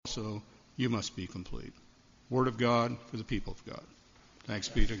also you must be complete. Word of God for the people of God. Thanks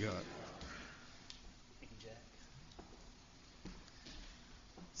be to God. Thank you, Jack.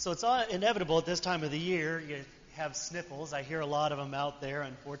 So it's inevitable at this time of the year. You have sniffles. I hear a lot of them out there.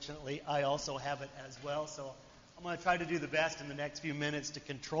 Unfortunately, I also have it as well. So I'm going to try to do the best in the next few minutes to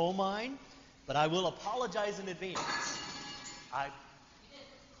control mine. But I will apologize in advance. I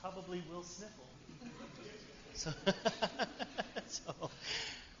probably will sniffle.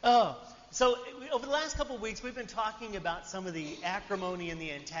 So over the last couple of weeks, we've been talking about some of the acrimony and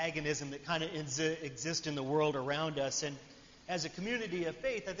the antagonism that kind of exist in the world around us. And as a community of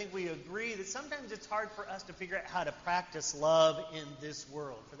faith, I think we agree that sometimes it's hard for us to figure out how to practice love in this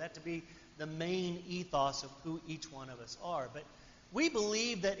world, for that to be the main ethos of who each one of us are. But we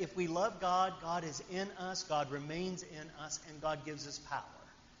believe that if we love God, God is in us, God remains in us, and God gives us power.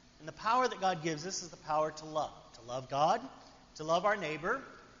 And the power that God gives us is the power to love God, to love our neighbor,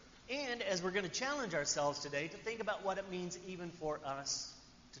 and as we're going to challenge ourselves today, to think about what it means even for us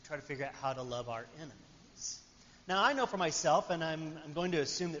to try to figure out how to love our enemies. Now, I know for myself, and I'm going to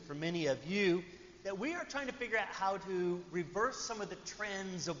assume that for many of you, that we are trying to figure out how to reverse some of the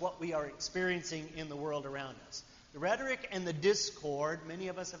trends of what we are experiencing in the world around us. The rhetoric and the discord, many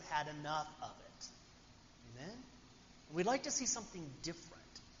of us have had enough of it. Amen? And we'd like to see something different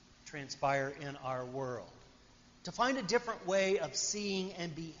transpire in our world. To find a different way of seeing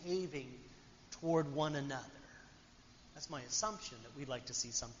and behaving toward one another. That's my assumption, that we'd like to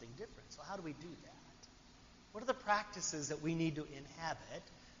see something different. So how do we do that? What are the practices that we need to inhabit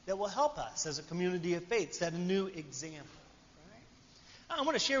that will help us as a community of faith set a new example? Right? I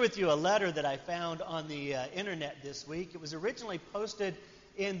want to share with you a letter that I found on the internet this week. It was originally posted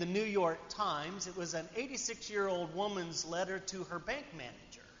in the New York Times. It was an 86-year-old woman's letter to her bank manager,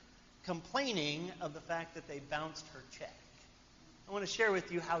 complaining of the fact that they bounced her check. I want to share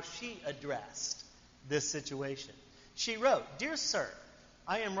with you how she addressed this situation. She wrote, "Dear sir,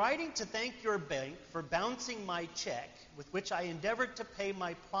 I am writing to thank your bank for bouncing my check with which I endeavored to pay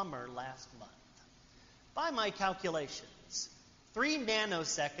my plumber last month. By my calculations, 3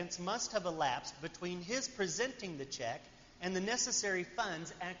 nanoseconds must have elapsed between his presenting the check and the necessary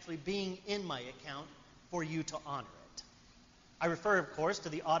funds actually being in my account for you to honor it. I refer, of course, to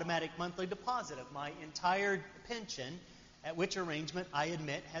the automatic monthly deposit of my entire pension, at which arrangement I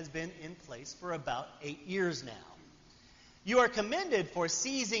admit has been in place for about 8 years now. You are commended for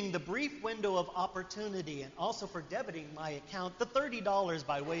seizing the brief window of opportunity and also for debiting my account the $30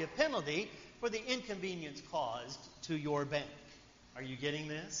 by way of penalty for the inconvenience caused to your bank." Are you getting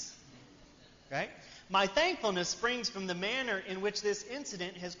this? Right? "My thankfulness springs from the manner in which this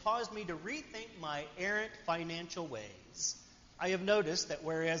incident has caused me to rethink my errant financial ways. I have noticed that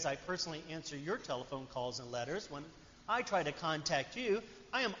whereas I personally answer your telephone calls and letters, when I try to contact you,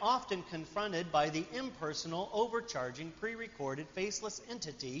 I am often confronted by the impersonal, overcharging, pre-recorded, faceless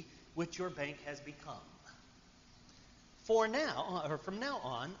entity which your bank has become. From now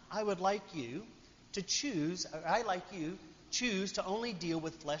on, I choose to only deal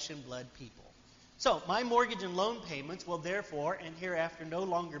with flesh and blood people. So my mortgage and loan payments will therefore and hereafter no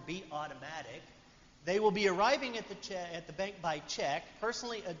longer be automatic. They will be arriving at the bank by check,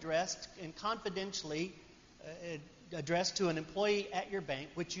 personally addressed and confidentially addressed to an employee at your bank,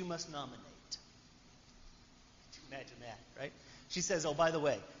 which you must nominate." Imagine that, right? She says, "Oh, by the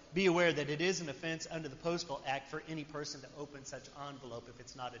way, be aware that it is an offense under the Postal Act for any person to open such envelope if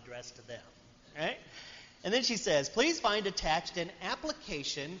it's not addressed to them." Right? And then she says, "Please find attached an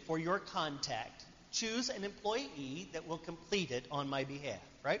application for your contact. Choose an employee that will complete it on my behalf."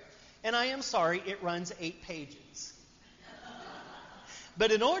 Right? And I am sorry, it runs 8 pages.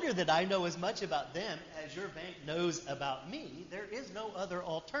 "But in order that I know as much about them as your bank knows about me, there is no other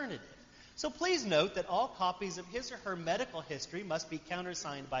alternative. So please note that all copies of his or her medical history must be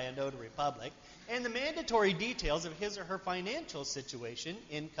countersigned by a notary public, and the mandatory details of his or her financial situation,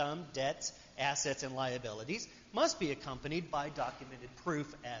 income, debts, assets, and liabilities, must be accompanied by documented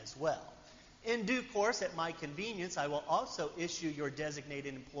proof as well. In due course, at my convenience, I will also issue your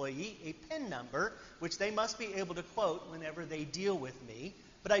designated employee a PIN number, which they must be able to quote whenever they deal with me,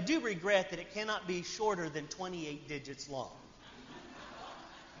 but I do regret that it cannot be shorter than 28 digits long.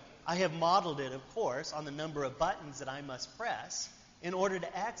 I have modeled it, of course, on the number of buttons that I must press in order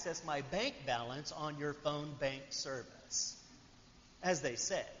to access my bank balance on your phone bank service. As they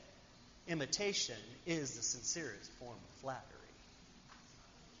say, imitation is the sincerest form of flattery.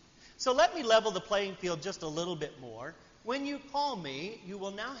 So let me level the playing field just a little bit more. When you call me, you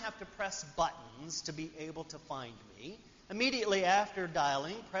will now have to press buttons to be able to find me. Immediately after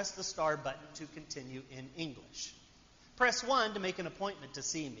dialing, press the star button to continue in English. Press 1 to make an appointment to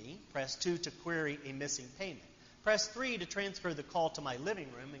see me. Press 2 to query a missing payment. Press 3 to transfer the call to my living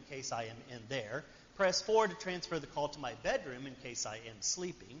room in case I am in there. Press 4 to transfer the call to my bedroom in case I am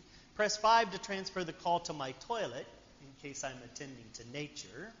sleeping. Press 5 to transfer the call to my toilet in case I'm attending to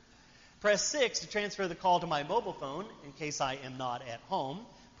nature. Press 6 to transfer the call to my mobile phone in case I am not at home.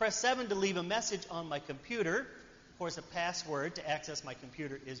 Press 7 to leave a message on my computer. Of course, a password to access my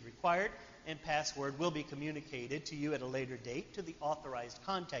computer is required, and password will be communicated to you at a later date to the authorized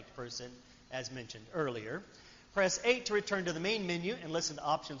contact person, as mentioned earlier. Press 8 to return to the main menu and listen to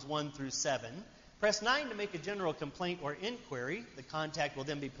options 1 through 7. Press 9 to make a general complaint or inquiry. The contact will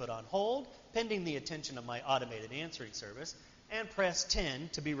then be put on hold, pending the attention of my automated answering service. And press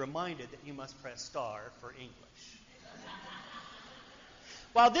 10 to be reminded that you must press star for English.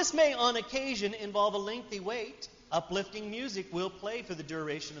 While this may on occasion involve a lengthy wait, uplifting music will play for the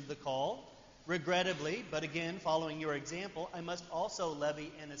duration of the call. Regrettably, but again, following your example, I must also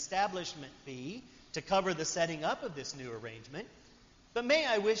levy an establishment fee to cover the setting up of this new arrangement. But may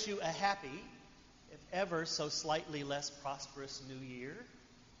I wish you a happy, if ever so slightly less prosperous new year.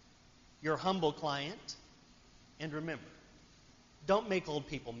 Your humble client. And remember, don't make old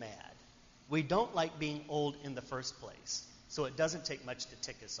people mad. We don't like being old in the first place, so it doesn't take much to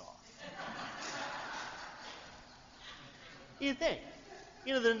tick us off. You think?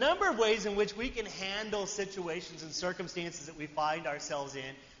 You know, the number of ways in which we can handle situations and circumstances that we find ourselves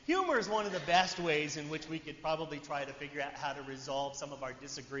in, humor is one of the best ways in which we could probably try to figure out how to resolve some of our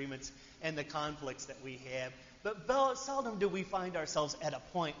disagreements and the conflicts that we have. But seldom do we find ourselves at a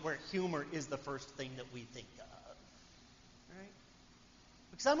point where humor is the first thing that we think of. Right?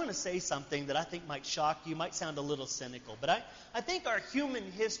 Because I'm going to say something that I think might shock you, might sound a little cynical, but I think our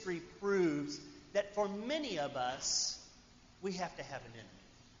human history proves that for many of us, we have to have an enemy.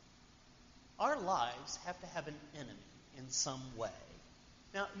 Our lives have to have an enemy in some way.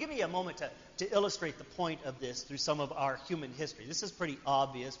 Now, give me a moment to illustrate the point of this through some of our human history. This is pretty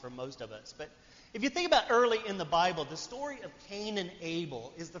obvious for most of us. But if you think about early in the Bible, the story of Cain and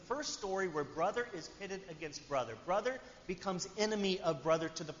Abel is the first story where brother is pitted against brother. Brother becomes enemy of brother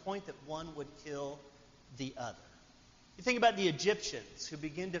to the point that one would kill the other. You think about the Egyptians who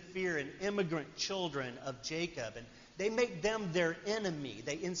begin to fear an immigrant children of Jacob, and they make them their enemy.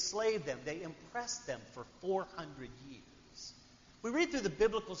 They enslave them. They oppress them for 400 years. We read through the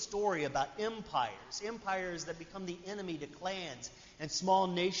biblical story about empires that become the enemy to clans and small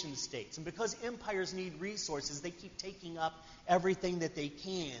nation states. And because empires need resources, they keep taking up everything that they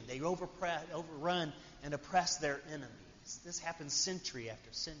can. They overrun and oppress their enemies. This happens century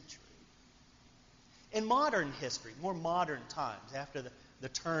after century. In modern history, more modern times, after the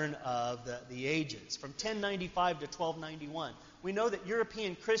turn of the ages, from 1095 to 1291, we know that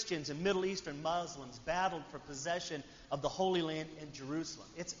European Christians and Middle Eastern Muslims battled for possession of the Holy Land in Jerusalem.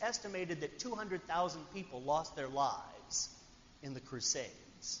 It's estimated that 200,000 people lost their lives in the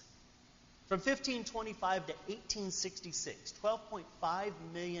Crusades. From 1525 to 1866, 12.5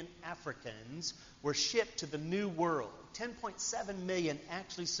 million Africans were shipped to the New World. 10.7 million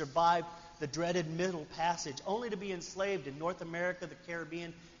actually survived the dreaded Middle Passage, only to be enslaved in North America, the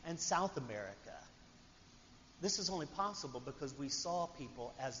Caribbean, and South America. This is only possible because we saw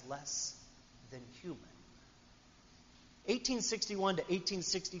people as less than human. 1861 to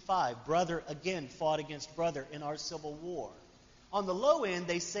 1865, brother again fought against brother in our Civil War. On the low end,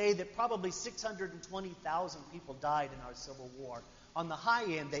 they say that probably 620,000 people died in our Civil War. On the high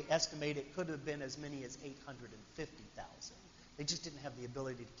end, they estimate it could have been as many as 850,000. They just didn't have the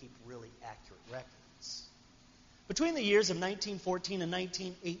ability to keep really accurate records. Between the years of 1914 and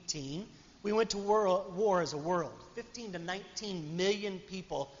 1918, we went to war as a world. 15 to 19 million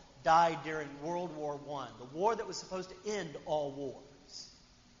people died during World War I, the war that was supposed to end all wars.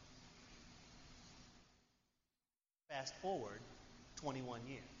 Fast forward 21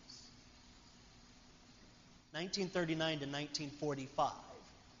 years. 1939 to 1945.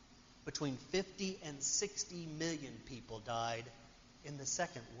 Between 50 and 60 million people died in the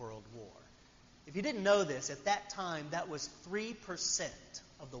Second World War. If you didn't know this, at that time, that was 3%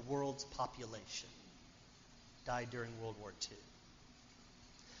 of the world's population died during World War II.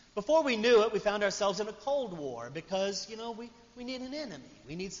 Before we knew it, we found ourselves in a Cold War because, we need an enemy.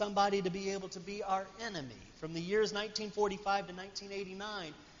 We need somebody to be able to be our enemy. From the years 1945 to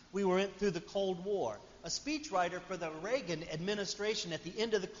 1989, we went through the Cold War. A speechwriter for the Reagan administration at the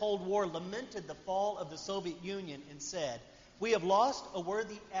end of the Cold War lamented the fall of the Soviet Union and said, "We have lost a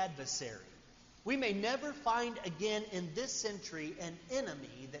worthy adversary. We may never find again in this century an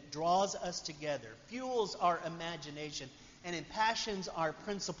enemy that draws us together, fuels our imagination, and impassions our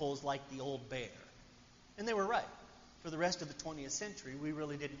principles like the old bear." And they were right. for the rest of the 20th century, we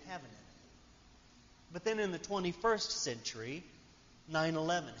really didn't have an enemy. But then in the 21st century,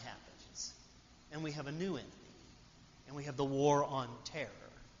 9/11 happens, and we have a new enemy, and we have the war on terror.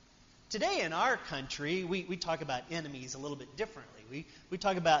 Today in our country, we talk about enemies a little bit differently. We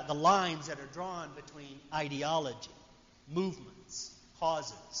talk about the lines that are drawn between ideology, movements,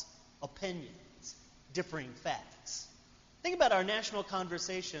 causes, opinions, differing facts. Think about our national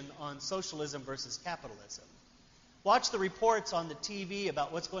conversation on socialism versus capitalism. Watch the reports on the TV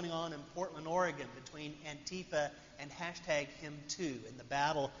about what's going on in Portland, Oregon between Antifa and #HimToo and the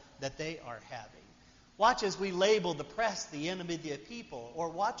battle that they are having. Watch as we label the press the enemy of the people. Or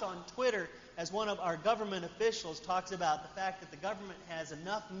watch on Twitter as one of our government officials talks about the fact that the government has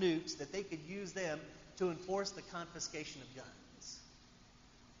enough nukes that they could use them to enforce the confiscation of guns.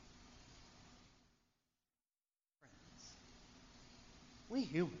 Friends, we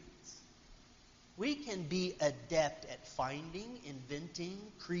humans, we can be adept at finding, inventing,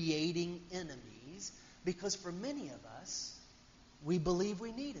 creating enemies because for many of us, we believe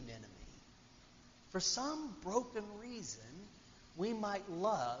we need an enemy. For some broken reason, we might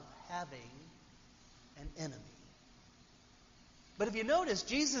love having an enemy. But if you notice,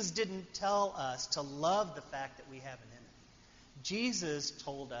 Jesus didn't tell us to love the fact that we have an enemy. Jesus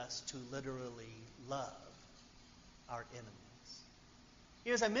told us to literally love our enemies.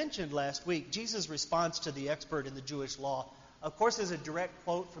 As I mentioned last week, Jesus' response to the expert in the Jewish law, of course, is a direct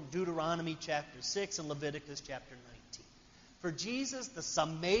quote from Deuteronomy chapter 6 and Leviticus chapter 19. For Jesus, the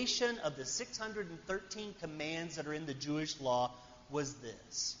summation of the 613 commands that are in the Jewish law was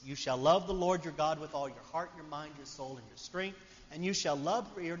this: you shall love the Lord your God with all your heart, your mind, your soul, and your strength, and you shall love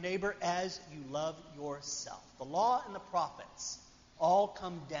your neighbor as you love yourself. The law and the prophets all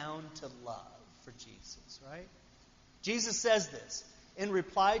come down to love for Jesus, right? Jesus says this in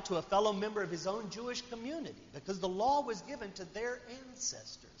reply to a fellow member of his own Jewish community because the law was given to their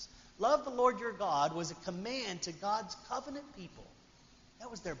ancestors. Love the Lord your God was a command to God's covenant people.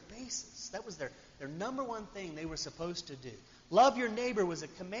 That was their basis. That was their number one thing they were supposed to do. Love your neighbor was a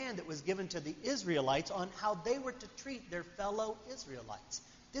command that was given to the Israelites on how they were to treat their fellow Israelites.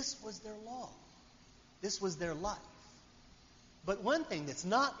 This was their law. This was their life. But one thing that's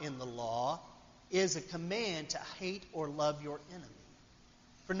not in the law is a command to hate or love your enemy.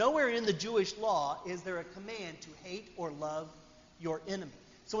 For nowhere in the Jewish law is there a command to hate or love your enemy.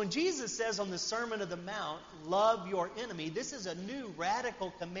 So when Jesus says on the Sermon on the Mount, love your enemy, this is a new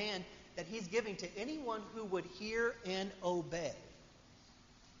radical command that he's giving to anyone who would hear and obey.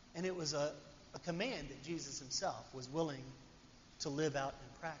 And it was a command that Jesus himself was willing to live out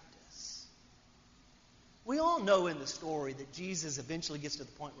in practice. We all know in the story that Jesus eventually gets to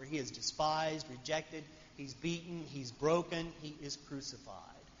the point where he is despised, rejected, he's beaten, he's broken, he is crucified.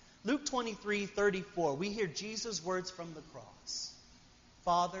 Luke 23:34, we hear Jesus' words from the cross.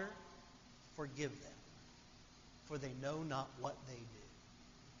 Father, forgive them, for they know not what they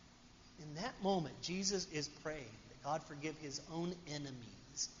do. In that moment, Jesus is praying that God forgive his own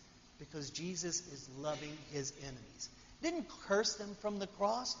enemies because Jesus is loving his enemies. He didn't curse them from the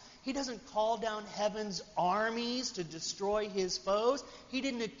cross. He doesn't call down heaven's armies to destroy his foes. He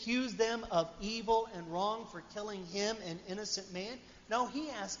didn't accuse them of evil and wrong for killing him, an innocent man. No,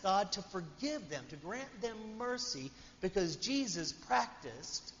 he asked God to forgive them, to grant them mercy, because Jesus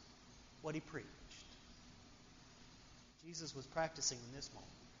practiced what he preached. Jesus was practicing in this moment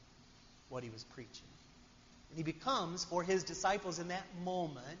what he was preaching. And he becomes, for his disciples in that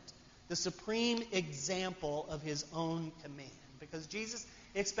moment, the supreme example of his own command. Because Jesus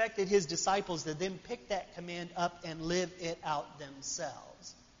expected his disciples to then pick that command up and live it out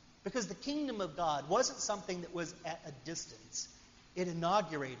themselves. Because the kingdom of God wasn't something that was at a distance. It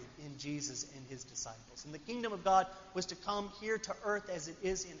inaugurated in Jesus and his disciples. And the kingdom of God was to come here to earth as it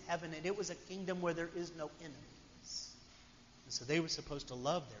is in heaven. And it was a kingdom where there is no enemies. And so they were supposed to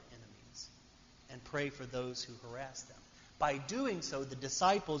love their enemies and pray for those who harass them. By doing so, the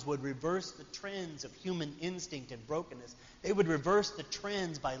disciples would reverse the trends of human instinct and brokenness. They would reverse the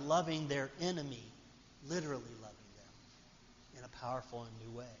trends by loving their enemy, literally loving them in a powerful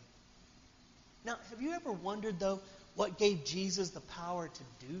and new way. Now, have you ever wondered, though, what gave Jesus the power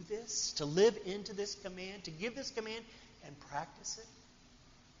to do this, to live into this command, to give this command and practice it?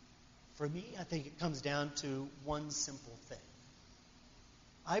 For me, I think it comes down to one simple thing.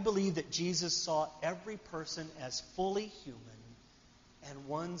 I believe that Jesus saw every person as fully human and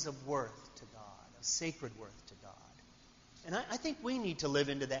ones of worth to God, of sacred worth to God. And I think we need to live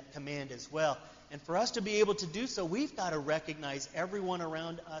into that command as well. And for us to be able to do so, we've got to recognize everyone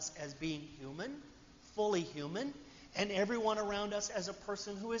around us as being human, fully human, and everyone around us as a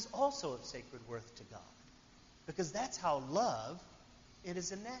person who is also of sacred worth to God. Because that's how love it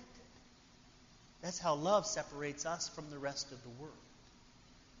is enacted. That's how love separates us from the rest of the world.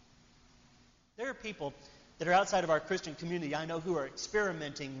 There are people that are outside of our Christian community, I know, who are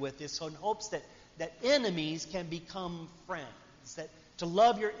experimenting with this in hopes that enemies can become friends. That to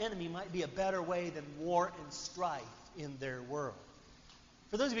love your enemy might be a better way than war and strife in their world.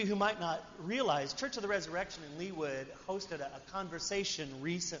 For those of you who might not realize, Church of the Resurrection in Leawood hosted a conversation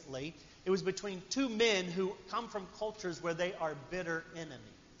recently. It was between two men who come from cultures where they are bitter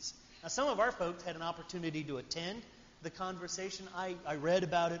enemies. Now, some of our folks had an opportunity to attend the conversation. I read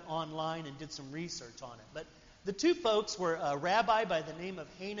about it online and did some research on it. But the two folks were a rabbi by the name of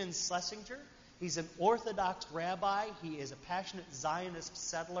Hanan Schlesinger. He's an Orthodox rabbi. He is a passionate Zionist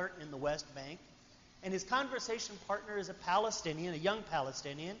settler in the West Bank. And his conversation partner is a Palestinian, a young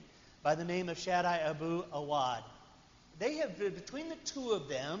Palestinian, by the name of Shaddai Abu Awad. They have, between the two of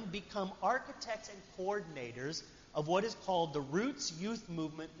them, become architects and coordinators of what is called the Roots Youth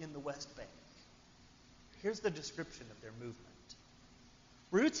Movement in the West Bank. Here's the description of their movement.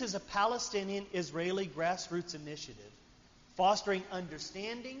 Roots is a Palestinian-Israeli grassroots initiative fostering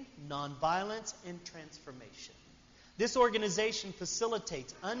understanding, nonviolence, and transformation. This organization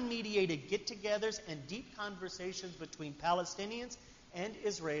facilitates unmediated get-togethers and deep conversations between Palestinians and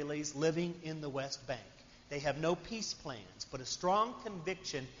Israelis living in the West Bank. They have no peace plans, but a strong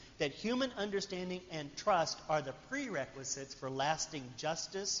conviction that human understanding and trust are the prerequisites for lasting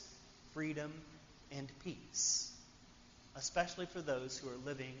justice, freedom, and peace, especially for those who are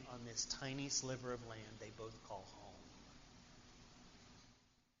living on this tiny sliver of land they both call home.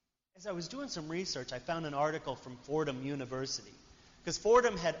 As I was doing some research, I found an article from Fordham University, because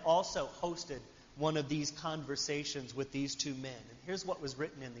Fordham had also hosted one of these conversations with these two men. And here's what was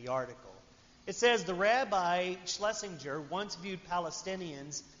written in the article. It says, the Rabbi Schlesinger once viewed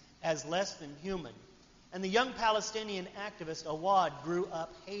Palestinians as less than human, and the young Palestinian activist Awad grew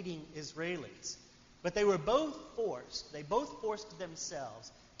up hating Israelis. But they both forced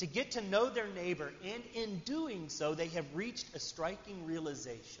themselves to get to know their neighbor, and in doing so, they have reached a striking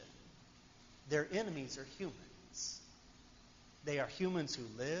realization. Their enemies are humans. They are humans who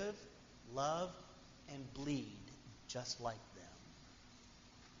live, love, and bleed just like them.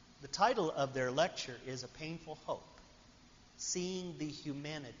 The title of their lecture is A Painful Hope, Seeing the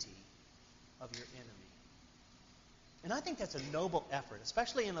Humanity of Your Enemy. And I think that's a noble effort,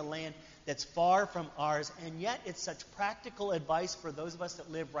 especially in a land that's far from ours, and yet it's such practical advice for those of us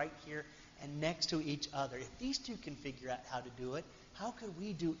that live right here and next to each other. If these two can figure out how to do it, how could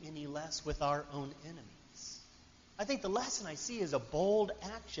we do any less with our own enemies? I think the lesson I see is a bold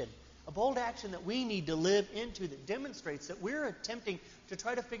action that we need to live into that demonstrates that we're attempting to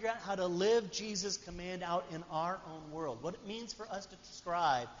try to figure out how to live Jesus' command out in our own world, what it means for us to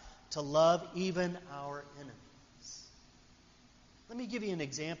strive to love even our enemies. Let me give you an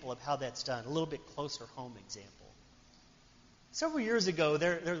example of how that's done, a little bit closer home example. Several years ago,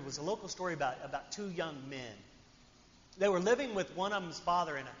 there was a local story about two young men. They were living with one of them's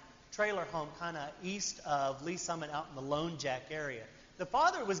father in a trailer home kind of east of Lee Summit out in the Lone Jack area. The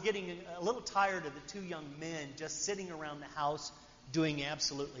father was getting a little tired of the two young men just sitting around the house doing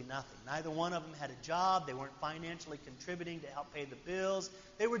absolutely nothing. Neither one of them had a job. They weren't financially contributing to help pay the bills.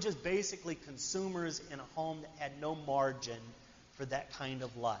 They were just basically consumers in a home that had no margin for that kind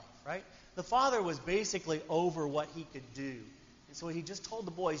of life, right? The father was basically over what he could do. And so he just told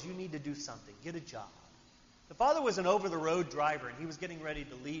the boys, you need to do something. Get a job. The father was an over-the-road driver, and he was getting ready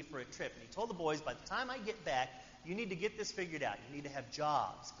to leave for a trip. And he told the boys, by the time I get back, you need to get this figured out. You need to have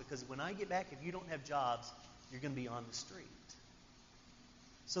jobs, because when I get back, if you don't have jobs, you're going to be on the street.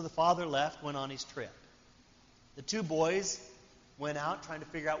 So the father left, went on his trip. The two boys went out trying to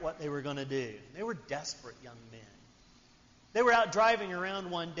figure out what they were going to do. They were desperate young men. They were out driving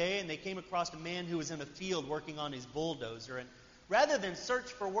around one day, and they came across a man who was in a field working on his bulldozer. And rather than search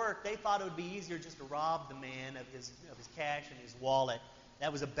for work, they thought it would be easier just to rob the man of his cash and his wallet.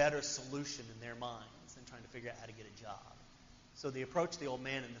 That was a better solution in their minds than trying to figure out how to get a job. So they approached the old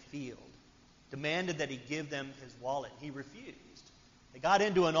man in the field, demanded that he give them his wallet. He refused. They got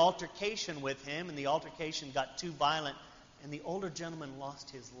into an altercation with him, and the altercation got too violent, and the older gentleman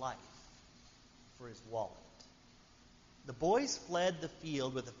lost his life for his wallet. The boys fled the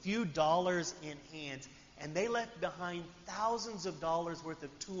field with a few dollars in hand, and they left behind thousands of dollars worth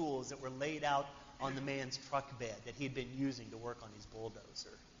of tools that were laid out on the man's truck bed that he'd been using to work on his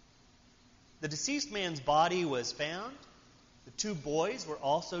bulldozer. The deceased man's body was found. The two boys were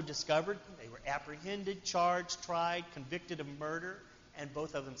also discovered. They were apprehended, charged, tried, convicted of murder, and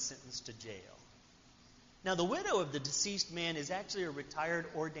both of them sentenced to jail. Now, the widow of the deceased man is actually a retired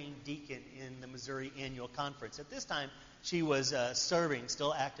ordained deacon in the Missouri Annual Conference. At this time, she was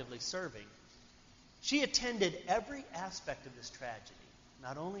still actively serving. She attended every aspect of this tragedy.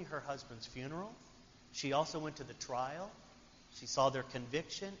 Not only her husband's funeral, she also went to the trial. She saw their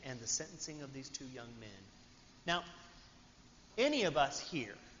conviction and the sentencing of these two young men. Now, any of us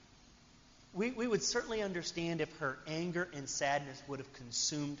here, we would certainly understand if her anger and sadness would have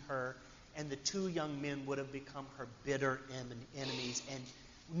consumed her and the two young men would have become her bitter enemies, and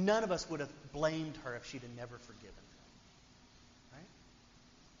none of us would have blamed her if she'd have never forgiven them. Right?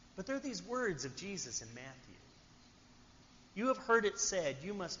 But there are these words of Jesus in Matthew. You have heard it said,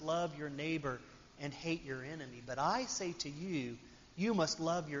 you must love your neighbor and hate your enemy. But I say to you, you must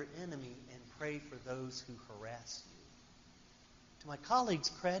love your enemy and pray for those who harass you. To my colleague's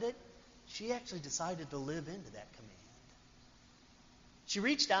credit, she actually decided to live into that command. She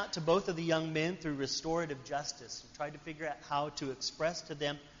reached out to both of the young men through restorative justice and tried to figure out how to express to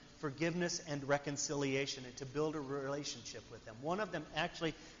them forgiveness and reconciliation and to build a relationship with them. One of them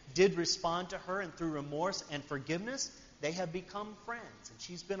actually did respond to her, and through remorse and forgiveness, they have become friends. And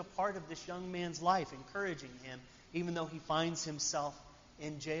she's been a part of this young man's life, encouraging him, even though he finds himself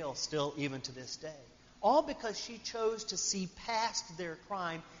in jail still even to this day. All because she chose to see past their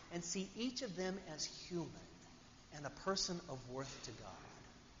crime and see each of them as human and a person of worth to God.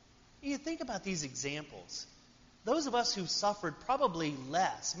 You think about these examples. Those of us who've suffered probably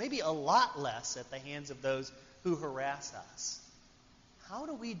less, maybe a lot less at the hands of those who harass us. How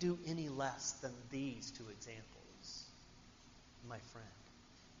do we do any less than these two examples, my friend?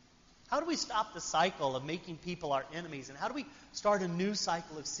 How do we stop the cycle of making people our enemies? And how do we start a new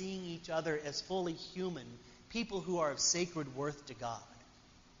cycle of seeing each other as fully human, people who are of sacred worth to God?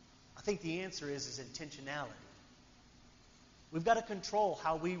 I think the answer is intentionality. We've got to control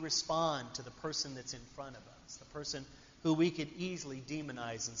how we respond to the person that's in front of us, the person who we could easily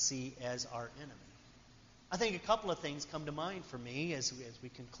demonize and see as our enemy. I think a couple of things come to mind for me as we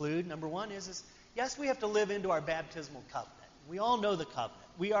conclude. Number one is yes, we have to live into our baptismal covenant. We all know the covenant.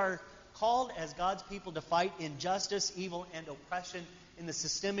 We are called as God's people to fight injustice, evil, and oppression in the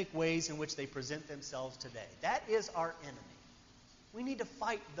systemic ways in which they present themselves today. That is our enemy. We need to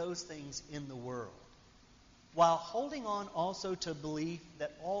fight those things in the world, while holding on also to belief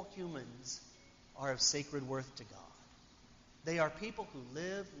that all humans are of sacred worth to God. They are people who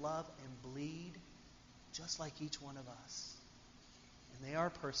live, love, and bleed just like each one of us. And they are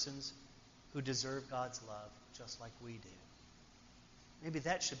persons who deserve God's love just like we do. Maybe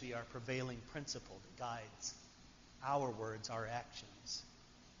that should be our prevailing principle that guides our words, our actions.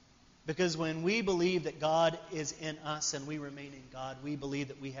 Because when we believe that God is in us and we remain in God, we believe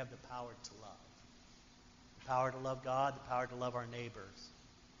that we have the power to love. The power to love God, the power to love our neighbors,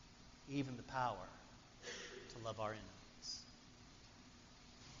 even the power to love our enemies.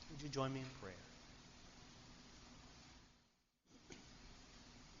 Would you join me in prayer?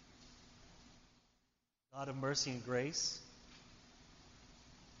 God of mercy and grace,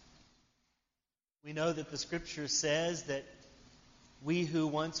 we know that the Scripture says that we who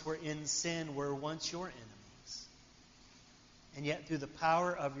once were in sin were once your enemies. And yet through the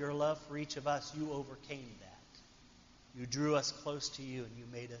power of your love for each of us, you overcame that. You drew us close to you and you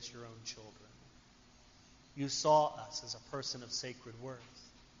made us your own children. You saw us as a person of sacred worth.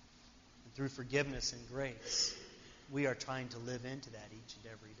 And through forgiveness and grace, we are trying to live into that each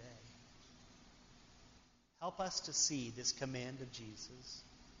and every day. Help us to see this command of Jesus,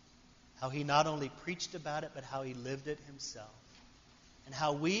 how he not only preached about it, but how he lived it himself, and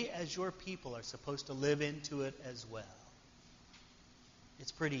how we as your people are supposed to live into it as well.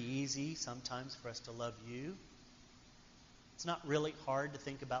 It's pretty easy sometimes for us to love you. It's not really hard to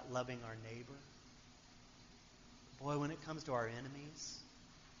think about loving our neighbor. Boy, when it comes to our enemies,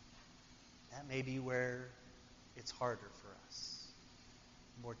 that may be where it's harder for us,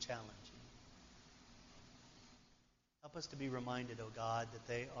 more challenging. Help us to be reminded, O God, that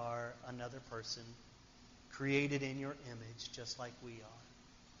they are another person created in your image just like we are.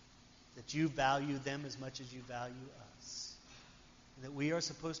 That you value them as much as you value us. And that we are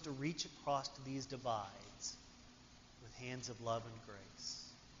supposed to reach across to these divides with hands of love and grace.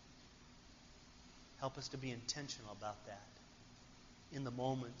 Help us to be intentional about that in the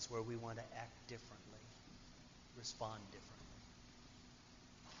moments where we want to act differently, respond differently.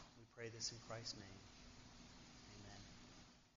 We pray this in Christ's name.